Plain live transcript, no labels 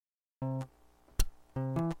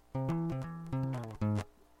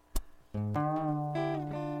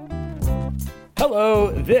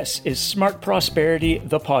Hello, this is Smart Prosperity,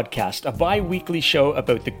 the podcast, a bi-weekly show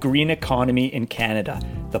about the green economy in Canada.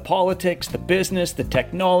 The politics, the business, the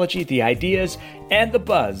technology, the ideas, and the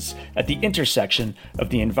buzz at the intersection of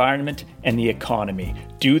the environment and the economy.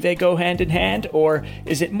 Do they go hand in hand, or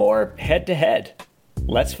is it more head-to-head?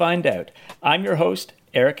 Let's find out. I'm your host,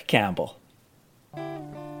 Eric Campbell.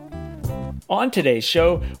 On today's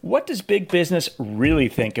show, what does big business really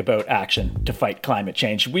think about action to fight climate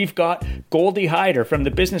change? We've got Goldie Hyder from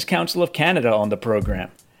the Business Council of Canada on the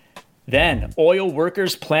program. Then, oil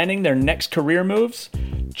workers planning their next career moves?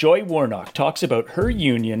 Joy Warnock talks about her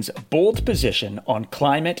union's bold position on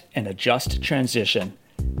climate and a just transition.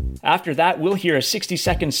 After that, we'll hear a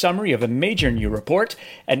 60-second summary of a major new report,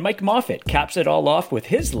 and Mike Moffat caps it all off with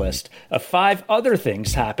his list of 5 other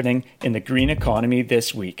things happening in the green economy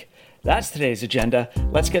this week. That's today's agenda.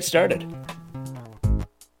 Let's get started.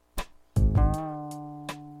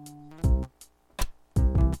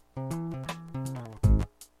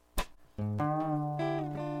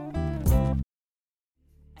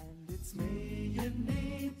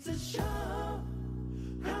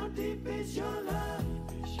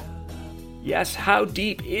 Yes, how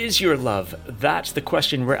deep is your love? That's the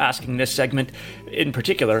question we're asking this segment. In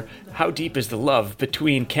particular, how deep is the love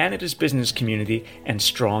between Canada's business community and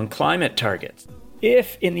strong climate targets?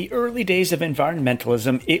 If in the early days of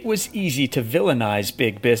environmentalism it was easy to villainize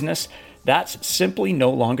big business, that's simply no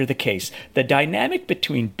longer the case. The dynamic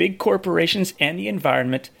between big corporations and the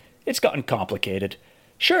environment, it's gotten complicated.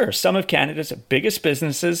 Sure, some of Canada's biggest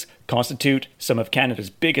businesses constitute some of Canada's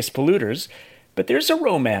biggest polluters, but there's a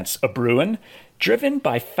romance a-brewin', driven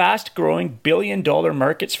by fast-growing billion-dollar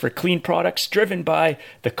markets for clean products, driven by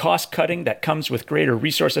the cost-cutting that comes with greater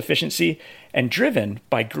resource efficiency, and driven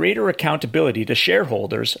by greater accountability to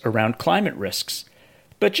shareholders around climate risks.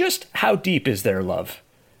 But just how deep is their love?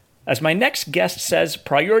 As my next guest says,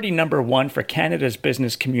 priority number 1 for Canada's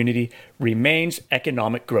business community remains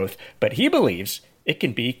economic growth, but he believes it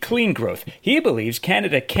can be clean growth. He believes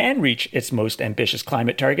Canada can reach its most ambitious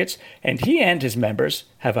climate targets, and he and his members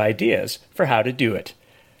have ideas for how to do it.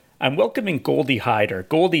 I'm welcoming Goldie Hyder.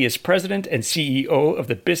 Goldie is President and CEO of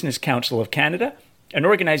the Business Council of Canada, an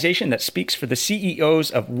organization that speaks for the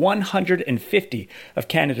CEOs of 150 of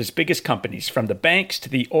Canada's biggest companies, from the banks to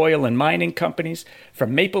the oil and mining companies,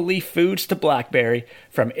 from Maple Leaf Foods to BlackBerry,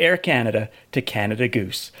 from Air Canada to Canada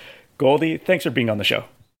Goose. Goldie, thanks for being on the show.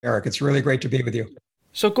 Eric, it's really great to be with you.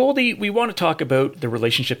 So Goldie, we want to talk about the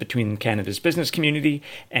relationship between Canada's business community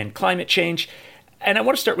and climate change. And I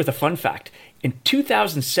want to start with a fun fact. In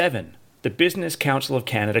 2007, the Business Council of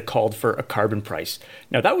Canada called for a carbon price.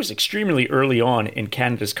 Now, that was extremely early on in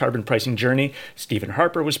Canada's carbon pricing journey. Stephen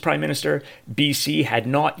Harper was Prime Minister. BC had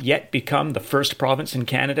not yet become the first province in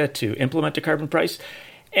Canada to implement a carbon price.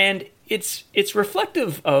 And it's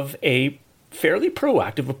reflective of a fairly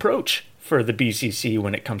proactive approach for the BCC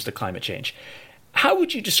when it comes to climate change. How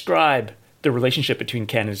would you describe the relationship between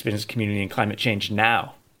Canada's business community and climate change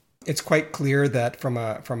now? It's quite clear that from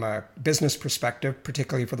a business perspective,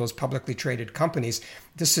 particularly for those publicly traded companies,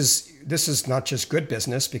 this is not just good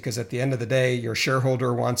business, because at the end of the day, your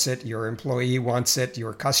shareholder wants it, your employee wants it,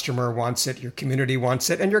 your customer wants it, your community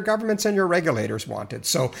wants it, and your governments and your regulators want it.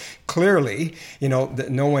 So clearly,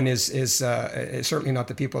 no one is certainly not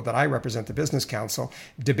the people that I represent, the Business Council,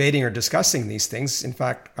 debating or discussing these things. In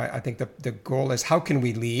fact, I think the goal is, how can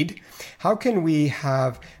we lead? How can we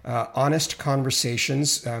have honest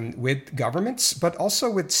conversations with governments, but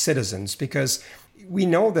also with citizens? Because we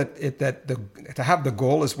know that to have the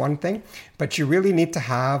goal is one thing, but you really need to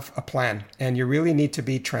have a plan, and you really need to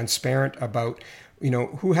be transparent about,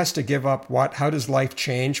 who has to give up what, how does life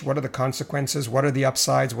change, what are the consequences, what are the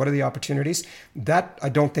upsides, what are the opportunities. That I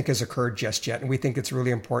don't think has occurred just yet, and we think it's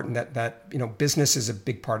really important that business is a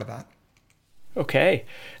big part of that. Okay.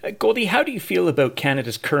 Goldie, how do you feel about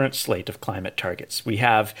Canada's current slate of climate targets? We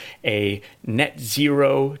have a net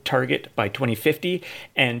zero target by 2050,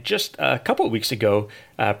 and just a couple of weeks ago,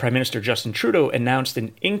 Prime Minister Justin Trudeau announced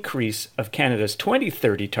an increase of Canada's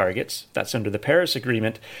 2030 targets, that's under the Paris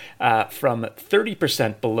Agreement, from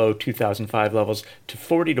 30% below 2005 levels to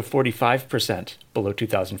 40 to 45% below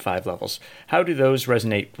 2005 levels. How do those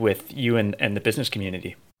resonate with you and the business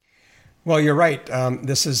community? Well, you're right.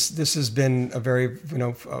 This has been a very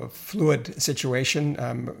fluid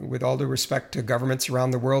situation. With all due respect to governments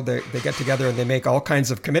around the world, they get together and they make all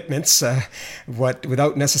kinds of commitments,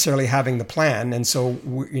 without necessarily having the plan. And so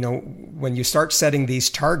when you start setting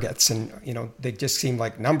these targets, and they just seem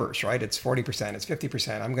like numbers, right? It's 40%, it's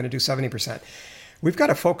 50%. I'm going to do 70%. we've got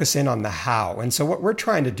to focus in on the how. And so what we're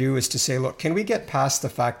trying to do is to say, look, can we get past the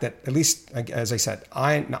fact that, at least, as I said,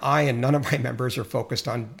 I and none of my members are focused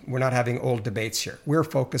on, we're not having old debates here. We're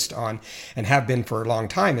focused on, and have been for a long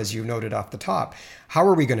time, as you noted off the top, how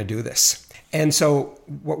are we going to do this? And so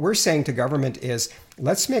what we're saying to government is,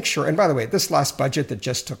 let's make sure, and by the way, this last budget that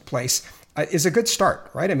just took place is a good start,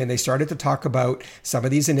 right? I mean, they started to talk about some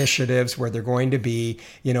of these initiatives where they're going to be,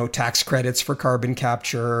 tax credits for carbon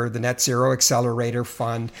capture, the Net Zero Accelerator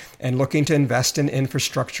Fund, and looking to invest in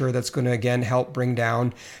infrastructure that's going to, again, help bring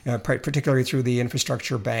down, particularly through the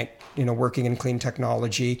infrastructure bank, working in clean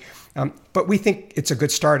technology. But we think it's a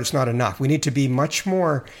good start. It's not enough. We need to be much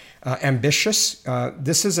more ambitious.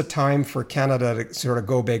 This is a time for Canada to sort of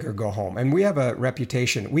go big or go home. And we have a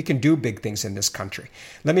reputation. We can do big things in this country.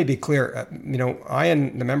 Let me be clear. I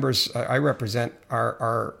and the members I represent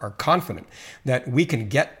are confident that we can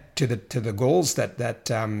get to the goals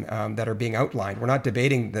that are being outlined. We're not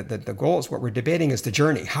debating the goals. What we're debating is the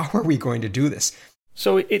journey. How are we going to do this?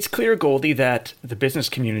 So it's clear, Goldie, that the business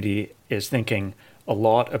community is thinking a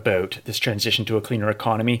lot about this transition to a cleaner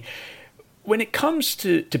economy. When it comes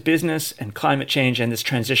to business and climate change and this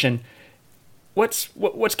transition, what's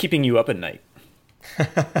keeping you up at night?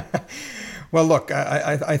 Well, look,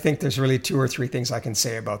 I think there's really two or three things I can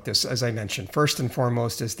say about this. As I mentioned, first and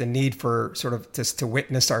foremost is the need for sort of just to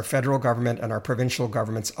witness our federal government and our provincial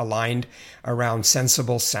governments aligned around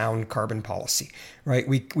sensible, sound carbon policy, right?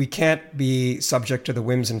 We can't be subject to the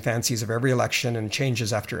whims and fancies of every election and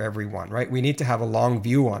changes after every one, right? We need to have a long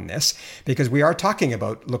view on this because we are talking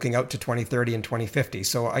about looking out to 2030 and 2050.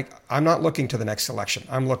 So I'm not looking to the next election.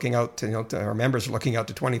 I'm looking out to, our members are looking out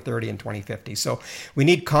to 2030 and 2050. So we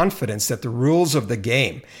need confidence that the rules of the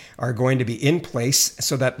game are going to be in place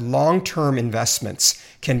so that long-term investments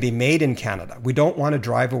can be made in Canada. We don't want to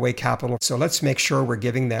drive away capital. So let's make sure we're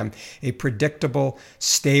giving them a predictable,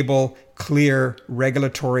 stable, clear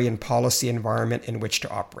regulatory and policy environment in which to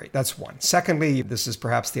operate. That's one. Secondly, this is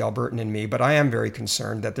perhaps the Albertan in me, but I am very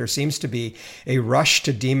concerned that there seems to be a rush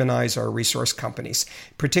to demonize our resource companies,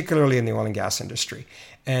 particularly in the oil and gas industry.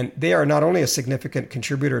 And they are not only a significant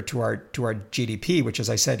contributor to our GDP, which, as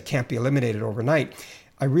I said, can't be eliminated overnight.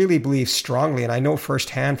 I really believe strongly, and I know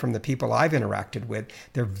firsthand from the people I've interacted with,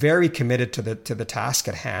 they're very committed to the task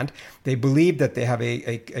at hand. They believe that they have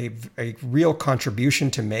a real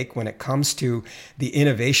contribution to make when it comes to the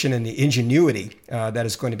innovation and the ingenuity that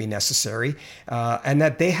is going to be necessary, and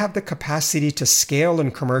that they have the capacity to scale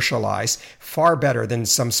and commercialize far better than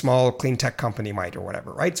some small clean tech company might or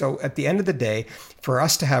whatever, right? So at the end of the day, for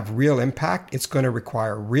us to have real impact, it's going to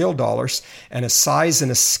require real dollars and a size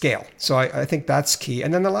and a scale. So I think that's key.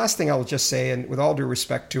 And then the last thing I'll just say, and with all due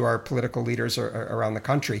respect to our political leaders around the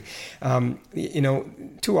country,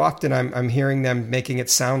 too often I'm hearing them making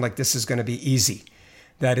it sound like this is going to be easy,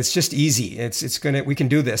 that it's just easy. We can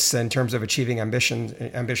do this in terms of achieving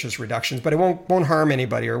ambitious reductions, but it won't harm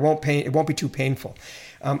anybody or it won't be too painful.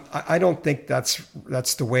 I don't think that's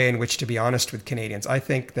the way in which to be honest with Canadians. I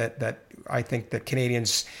think that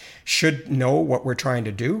Canadians should know what we're trying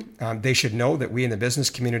to do. They should know that we in the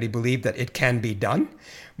business community believe that it can be done,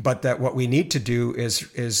 but that what we need to do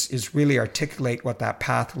is really articulate what that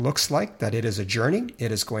path looks like, that it is a journey,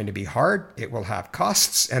 it is going to be hard, it will have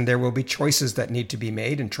costs, and there will be choices that need to be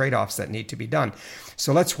made and trade-offs that need to be done.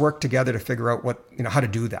 So let's work together to figure out how to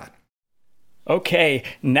do that. Okay,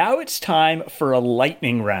 now it's time for a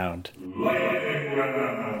lightning round.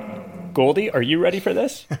 Goldie, are you ready for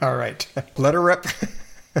this? All right, let her rip.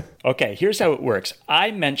 Okay, here's how it works.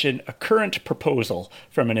 I mention a current proposal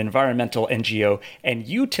from an environmental NGO, and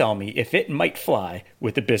you tell me if it might fly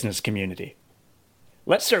with the business community.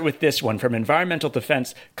 Let's start with this one from Environmental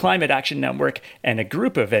Defence, Climate Action Network, and a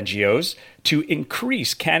group of NGOs to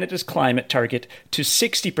increase Canada's climate target to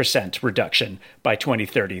 60% reduction by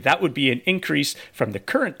 2030. That would be an increase from the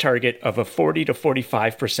current target of a 40 to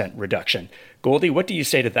 45% reduction. Goldie, what do you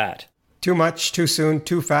say to that? Too much, too soon,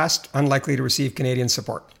 too fast, unlikely to receive Canadian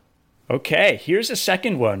support. Okay, here's a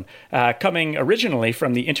second one, coming originally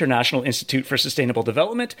from the International Institute for Sustainable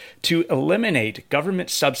Development to eliminate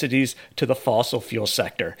government subsidies to the fossil fuel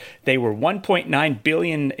sector. They were $1.9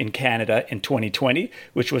 billion in Canada in 2020,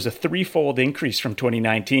 which was a threefold increase from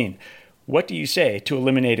 2019. What do you say to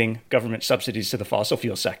eliminating government subsidies to the fossil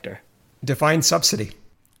fuel sector? Define subsidy.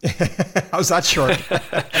 How's that short?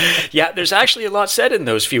 Yeah, there's actually a lot said in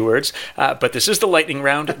those few words, but this is the lightning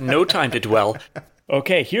round. No time to dwell.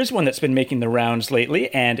 Okay, here's one that's been making the rounds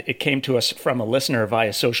lately, and it came to us from a listener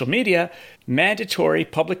via social media. Mandatory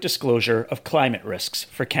public disclosure of climate risks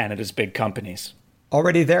for Canada's big companies.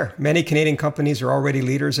 Already there. Many Canadian companies are already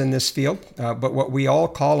leaders in this field, but what we all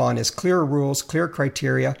call on is clear rules, clear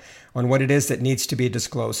criteria on what it is that needs to be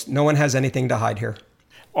disclosed. No one has anything to hide here.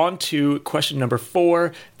 On to question number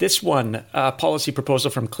 4. This one, a policy proposal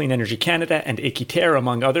from Clean Energy Canada and Équiterre,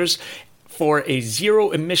 among others, for a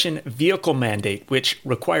zero-emission vehicle mandate, which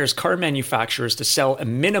requires car manufacturers to sell a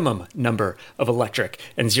minimum number of electric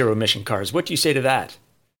and zero-emission cars. What do you say to that?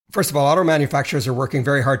 First of all, auto manufacturers are working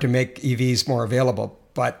very hard to make EVs more available,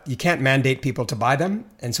 but you can't mandate people to buy them.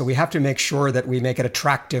 And so we have to make sure that we make it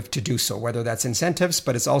attractive to do so, whether that's incentives,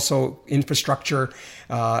 but it's also infrastructure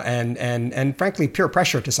and frankly, peer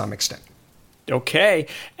pressure to some extent. Okay.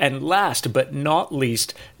 And last but not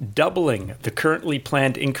least, doubling the currently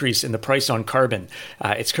planned increase in the price on carbon.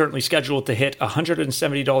 It's currently scheduled to hit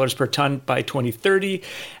 $170 per ton by 2030.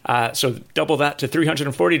 So double that to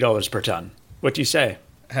 $340 per ton. What do you say?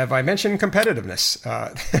 Have I mentioned competitiveness?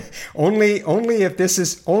 Only if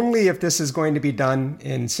this is going to be done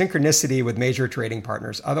in synchronicity with major trading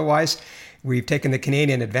partners. Otherwise, we've taken the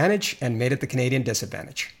Canadian advantage and made it the Canadian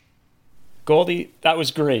disadvantage. Goldie, that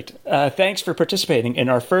was great. Thanks for participating in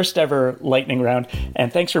our first ever lightning round,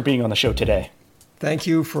 and thanks for being on the show today. Thank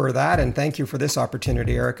you for that, and thank you for this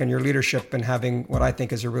opportunity, Eric, and your leadership in having what I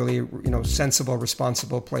think is a really, sensible,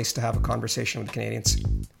 responsible place to have a conversation with Canadians.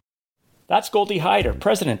 That's Goldie Hyder,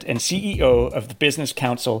 President and CEO of the Business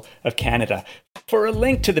Council of Canada. For a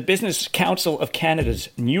link to the Business Council of Canada's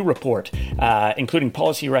new report, including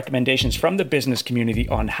policy recommendations from the business community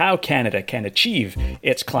on how Canada can achieve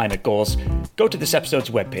its climate goals, go to this episode's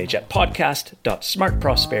webpage at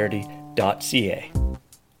podcast.smartprosperity.ca.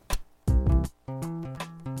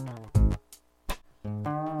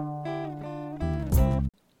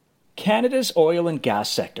 Canada's oil and gas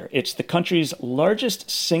sector. It's the country's largest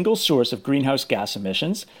single source of greenhouse gas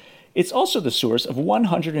emissions. It's also the source of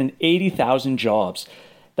 180,000 jobs.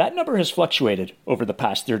 That number has fluctuated over the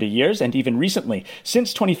past 30 years, and even recently.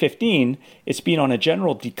 Since 2015, it's been on a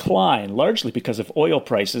general decline, largely because of oil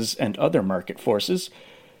prices and other market forces.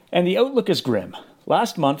 And the outlook is grim.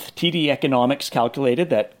 Last month, TD Economics calculated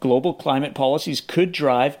that global climate policies could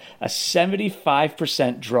drive a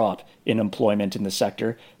 75% drop in employment in the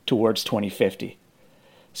sector towards 2050.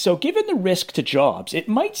 So given the risk to jobs, it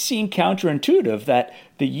might seem counterintuitive that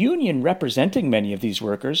the union representing many of these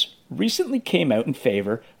workers recently came out in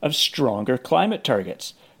favor of stronger climate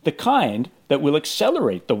targets, the kind that will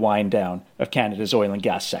accelerate the wind down of Canada's oil and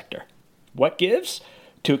gas sector. What gives?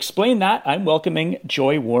 To explain that, I'm welcoming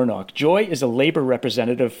Joy Warnock. Joy is a labour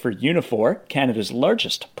representative for Unifor, Canada's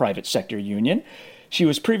largest private sector union. She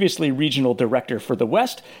was previously regional director for the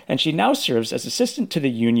West, and she now serves as assistant to the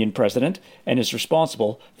union president and is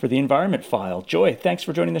responsible for the environment file. Joy, thanks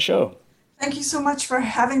for joining the show. Thank you so much for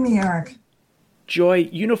having me, Eric. Joy,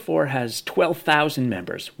 Unifor has 12,000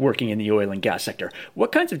 members working in the oil and gas sector.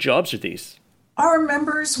 What kinds of jobs are these? Our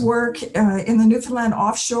members work in the Newfoundland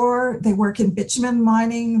offshore. They work in bitumen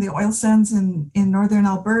mining, the oil sands in northern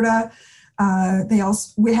Alberta.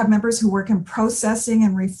 We have members who work in processing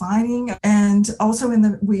and refining, and also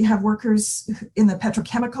we have workers in the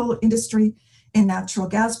petrochemical industry, in natural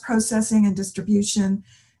gas processing and distribution,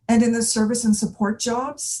 and in the service and support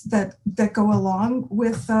jobs that go along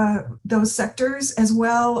with those sectors as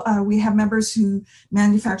well. We have members who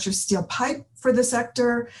manufacture steel pipe for the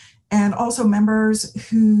sector, and also members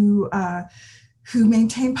who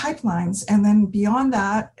maintain pipelines. And then beyond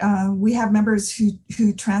that, we have members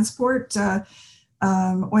who transport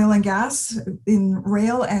oil and gas in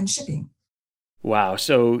rail and shipping. Wow.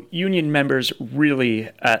 So union members really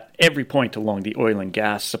at every point along the oil and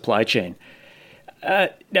gas supply chain.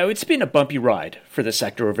 Now, it's been a bumpy ride for the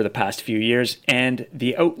sector over the past few years, and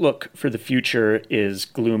the outlook for the future is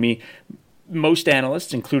gloomy. Most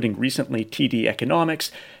analysts, including recently TD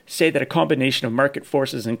Economics, say that a combination of market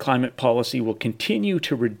forces and climate policy will continue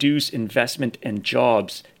to reduce investment and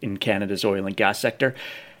jobs in Canada's oil and gas sector.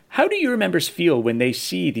 How do your members feel when they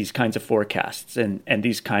see these kinds of forecasts and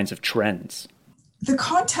these kinds of trends? The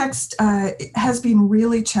context has been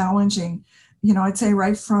really challenging. I'd say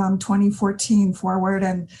right from 2014 forward,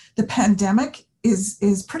 and the pandemic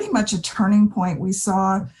is pretty much a turning point. We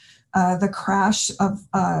saw the crash of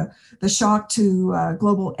the shock to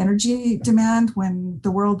global energy demand when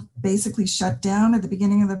the world basically shut down at the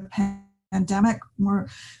beginning of the pandemic, or at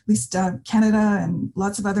least Canada and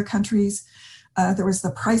lots of other countries. There was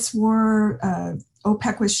the price war.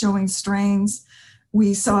 OPEC was showing strains.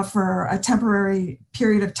 We saw for a temporary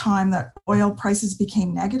period of time that oil prices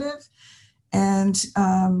became negative, and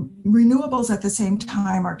renewables at the same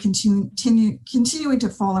time are continuing to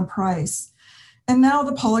fall in price. And now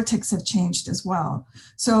the politics have changed as well.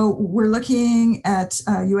 So we're looking at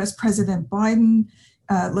US President Biden.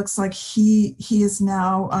 Looks like he is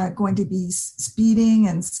now going to be speeding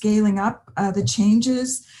and scaling up the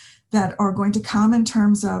changes that are going to come in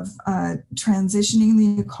terms of transitioning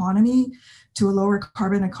the economy to a lower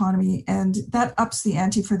carbon economy. And that ups the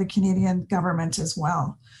ante for the Canadian government as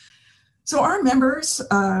well. So our members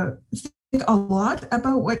think a lot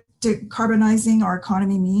about what decarbonizing our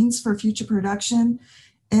economy means for future production.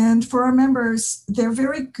 And for our members, they're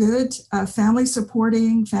very good family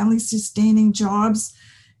supporting, family sustaining jobs,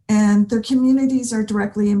 and their communities are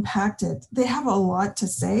directly impacted. They have a lot to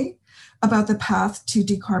say about the path to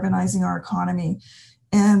decarbonizing our economy.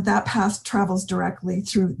 And that path travels directly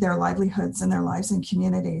through their livelihoods and their lives and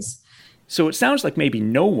communities. So it sounds like maybe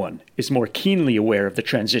no one is more keenly aware of the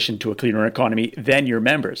transition to a cleaner economy than your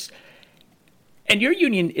members. And your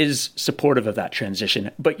union is supportive of that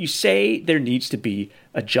transition, but you say there needs to be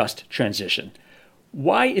a just transition.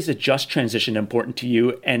 Why is a just transition important to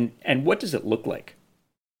you, and what does it look like?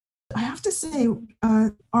 I have to say,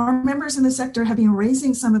 our members in the sector have been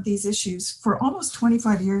raising some of these issues for almost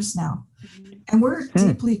 25 years now. And we're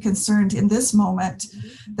deeply concerned in this moment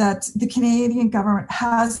that the Canadian government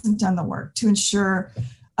hasn't done the work to ensure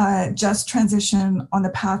just transition on the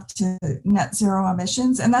path to net zero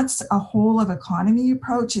emissions. And that's a whole of economy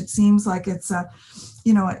approach. It seems like it's a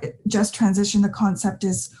just transition. The concept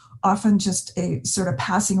is often just a sort of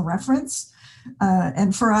passing reference.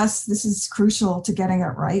 And for us, this is crucial to getting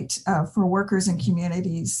it right for workers and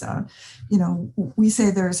communities. We say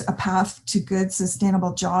there's a path to good,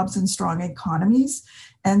 sustainable jobs and strong economies,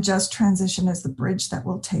 and just transition is the bridge that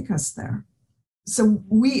will take us there. So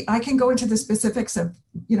I can go into the specifics of,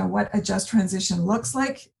 what a just transition looks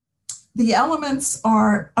like. The elements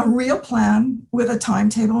are a real plan with a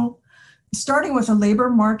timetable, starting with a labor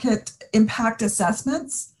market impact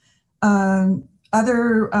assessments,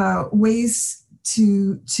 other ways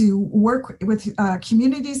to work with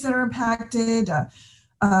communities that are impacted,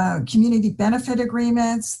 community benefit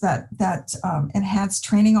agreements that enhance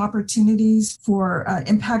training opportunities for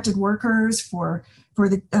impacted workers, for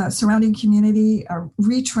the surrounding community,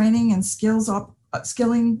 retraining and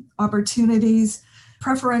skilling opportunities,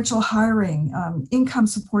 preferential hiring, income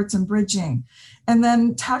supports and bridging, and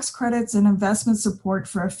then tax credits and investment support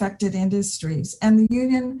for affected industries, and the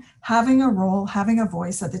union having a role, having a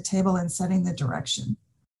voice at the table and setting the direction.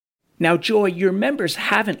 Now, Joy, your members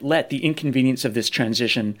haven't let the inconvenience of this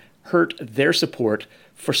transition hurt their support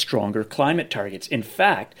for stronger climate targets. In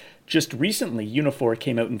fact, just recently, Unifor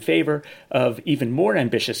came out in favor of even more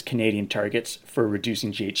ambitious Canadian targets for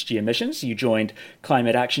reducing GHG emissions. You joined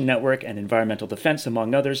Climate Action Network and Environmental Defence,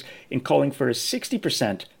 among others, in calling for a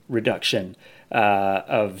 60% reduction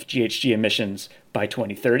of GHG emissions by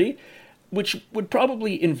 2030, which would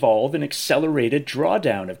probably involve an accelerated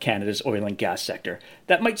drawdown of Canada's oil and gas sector.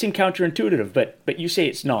 That might seem counterintuitive, but you say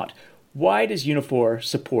it's not. Why does Unifor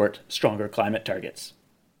support stronger climate targets?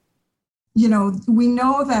 We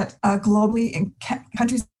know that globally,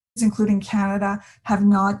 countries including Canada have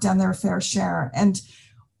not done their fair share. And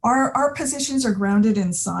our positions are grounded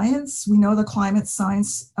in science. We know the climate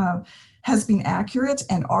science has been accurate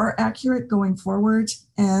and are accurate going forward.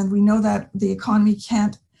 And we know that the economy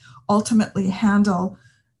can't ultimately handle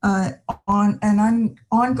on an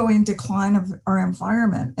ongoing decline of our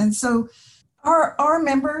environment. And so our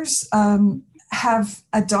members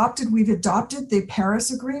we've adopted the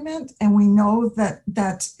Paris Agreement, and we know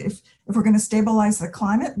that if we're going to stabilize the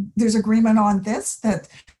climate, there's agreement on this, that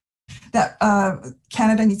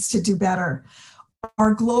Canada needs to do better.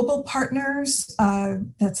 Our global partners,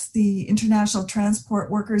 that's the International Transport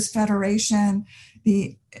Workers Federation,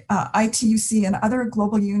 the ITUC, and other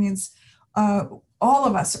global unions, all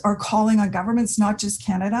of us are calling on governments, not just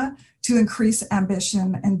Canada, to increase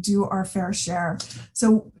ambition and do our fair share.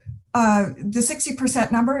 So the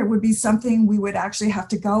 60% number, it would be something we would actually have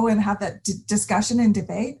to go and have that discussion and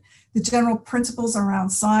debate. The general principles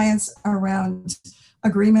around science, around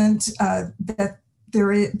agreement, that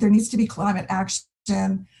there needs to be climate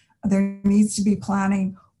action, there needs to be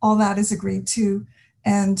planning, all that is agreed to.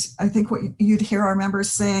 And I think what you'd hear our members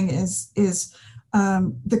saying is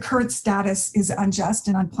the current status is unjust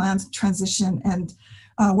and unplanned transition, and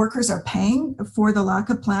workers are paying for the lack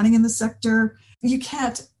of planning in the sector. You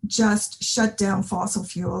can't just shut down fossil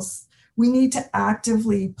fuels. We need to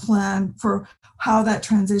actively plan for how that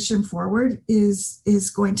transition forward is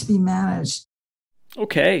going to be managed.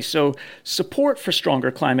 Okay, so support for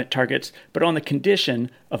stronger climate targets, but on the condition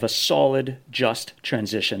of a solid, just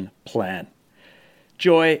transition plan.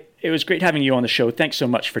 Joy, it was great having you on the show. Thanks so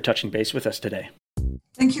much for touching base with us today.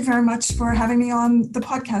 Thank you very much for having me on the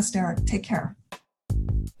podcast, Eric. Take care.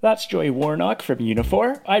 That's Joy Warnock from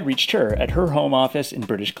Unifor. I reached her at her home office in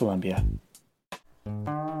British Columbia.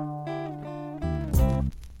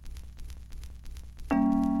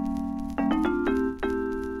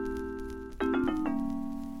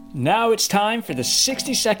 Now it's time for the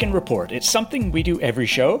 60-second report. It's something we do every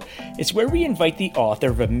show. It's where we invite the author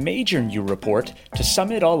of a major new report to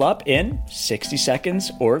sum it all up in 60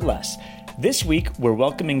 seconds or less. This week, we're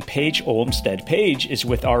welcoming Paige Olmstead. Paige is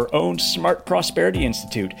with our own Smart Prosperity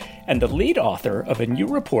Institute and the lead author of a new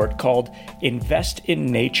report called Invest in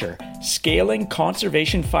Nature, Scaling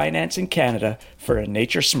Conservation Finance in Canada for a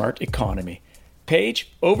Nature-Smart Economy.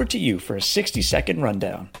 Paige, over to you for a 60-second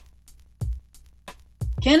rundown.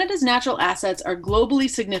 Canada's natural assets are globally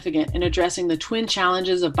significant in addressing the twin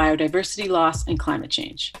challenges of biodiversity loss and climate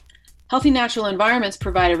change. Healthy natural environments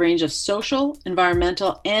provide a range of social,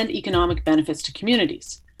 environmental, and economic benefits to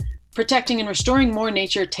communities. Protecting and restoring more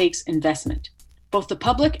nature takes investment. Both the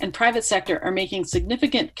public and private sector are making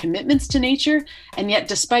significant commitments to nature, and yet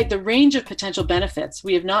despite the range of potential benefits,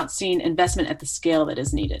 we have not seen investment at the scale that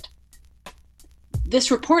is needed.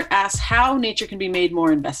 This report asks how nature can be made more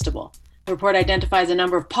investable. The report identifies a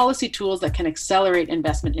number of policy tools that can accelerate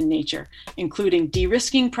investment in nature, including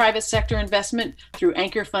de-risking private sector investment through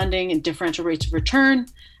anchor funding and differential rates of return,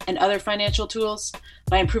 and other financial tools,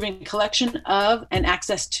 by improving collection of and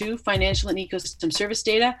access to financial and ecosystem service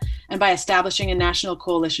data, and by establishing a national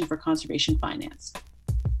coalition for conservation finance.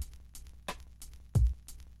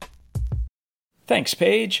 Thanks,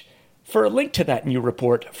 Paige. For a link to that new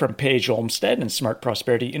report from Paige Olmstead and Smart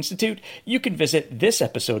Prosperity Institute, you can visit this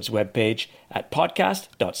episode's webpage at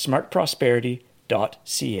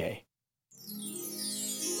podcast.smartprosperity.ca.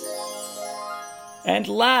 And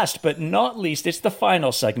last but not least, it's the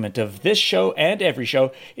final segment of this show and every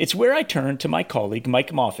show. It's where I turn to my colleague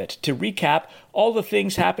Mike Moffat to recap all the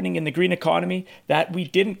things happening in the green economy that we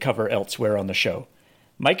didn't cover elsewhere on the show.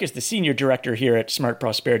 Mike is the Senior Director here at Smart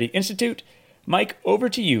Prosperity Institute. Mike, over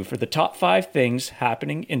to you for the top 5 things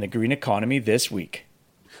happening in the green economy this week.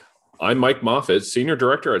 I'm Mike Moffat, Senior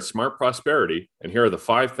Director at Smart Prosperity, and here are the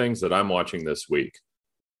 5 things that I'm watching this week.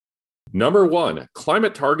 Number 1,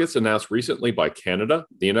 climate targets announced recently by Canada,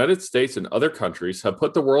 the United States, and other countries have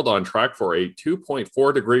put the world on track for a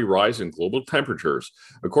 2.4 degree rise in global temperatures,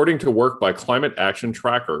 according to work by Climate Action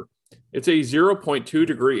Tracker. It's a 0.2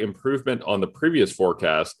 degree improvement on the previous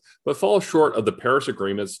forecast, but falls short of the Paris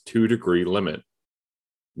Agreement's 2 degree limit.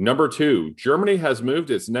 Number 2, Germany has moved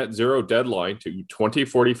its net zero deadline to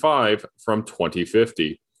 2045 from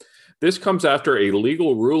 2050. This comes after a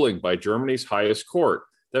legal ruling by Germany's highest court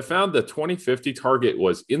that found the 2050 target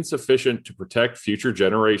was insufficient to protect future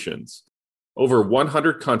generations. Over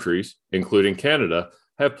 100 countries, including Canada,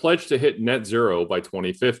 have pledged to hit net zero by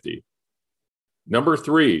 2050. Number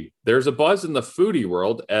 3, there's a buzz in the foodie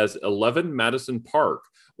world as 11 Madison Park,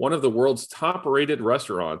 one of the world's top-rated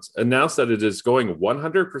restaurants, announced that it is going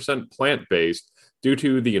 100% plant-based due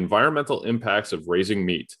to the environmental impacts of raising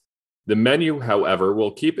meat. The menu, however, will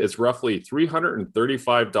keep its roughly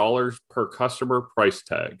 $335 per customer price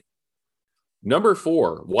tag. Number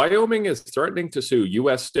 4, Wyoming is threatening to sue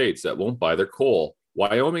U.S. states that won't buy their coal.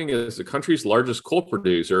 Wyoming is the country's largest coal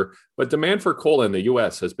producer, but demand for coal in the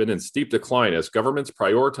U.S. has been in steep decline as governments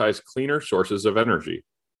prioritize cleaner sources of energy.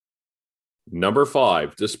 Number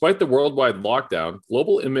 5, despite the worldwide lockdown,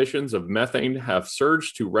 global emissions of methane have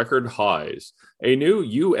surged to record highs. A new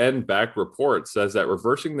UN-backed report says that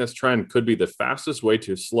reversing this trend could be the fastest way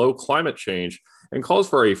to slow climate change and calls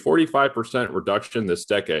for a 45% reduction this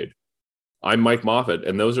decade. I'm Mike Moffat,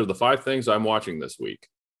 and those are the 5 things I'm watching this week.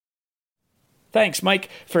 Thanks, Mike.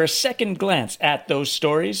 For a second glance at those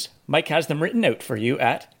stories, Mike has them written out for you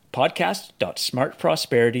at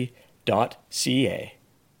podcast.smartprosperity.ca.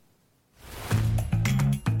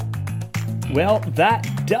 Well, that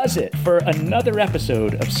does it for another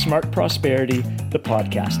episode of Smart Prosperity, the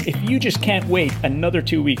podcast. If you just can't wait another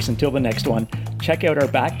 2 weeks until the next one, check out our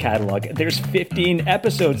back catalog. There's 15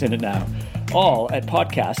 episodes in it now, all at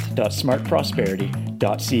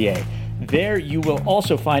podcast.smartprosperity.ca. There you will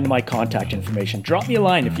also find my contact information. Drop me a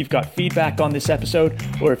line if you've got feedback on this episode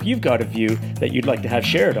or if you've got a view that you'd like to have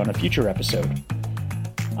shared on a future episode.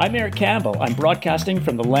 I'm Eric Campbell. I'm broadcasting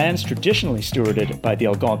from the lands traditionally stewarded by the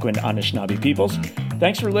Algonquin Anishinaabe peoples.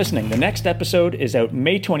 Thanks for listening. The next episode is out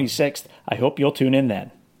May 26th. I hope you'll tune in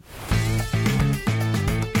then.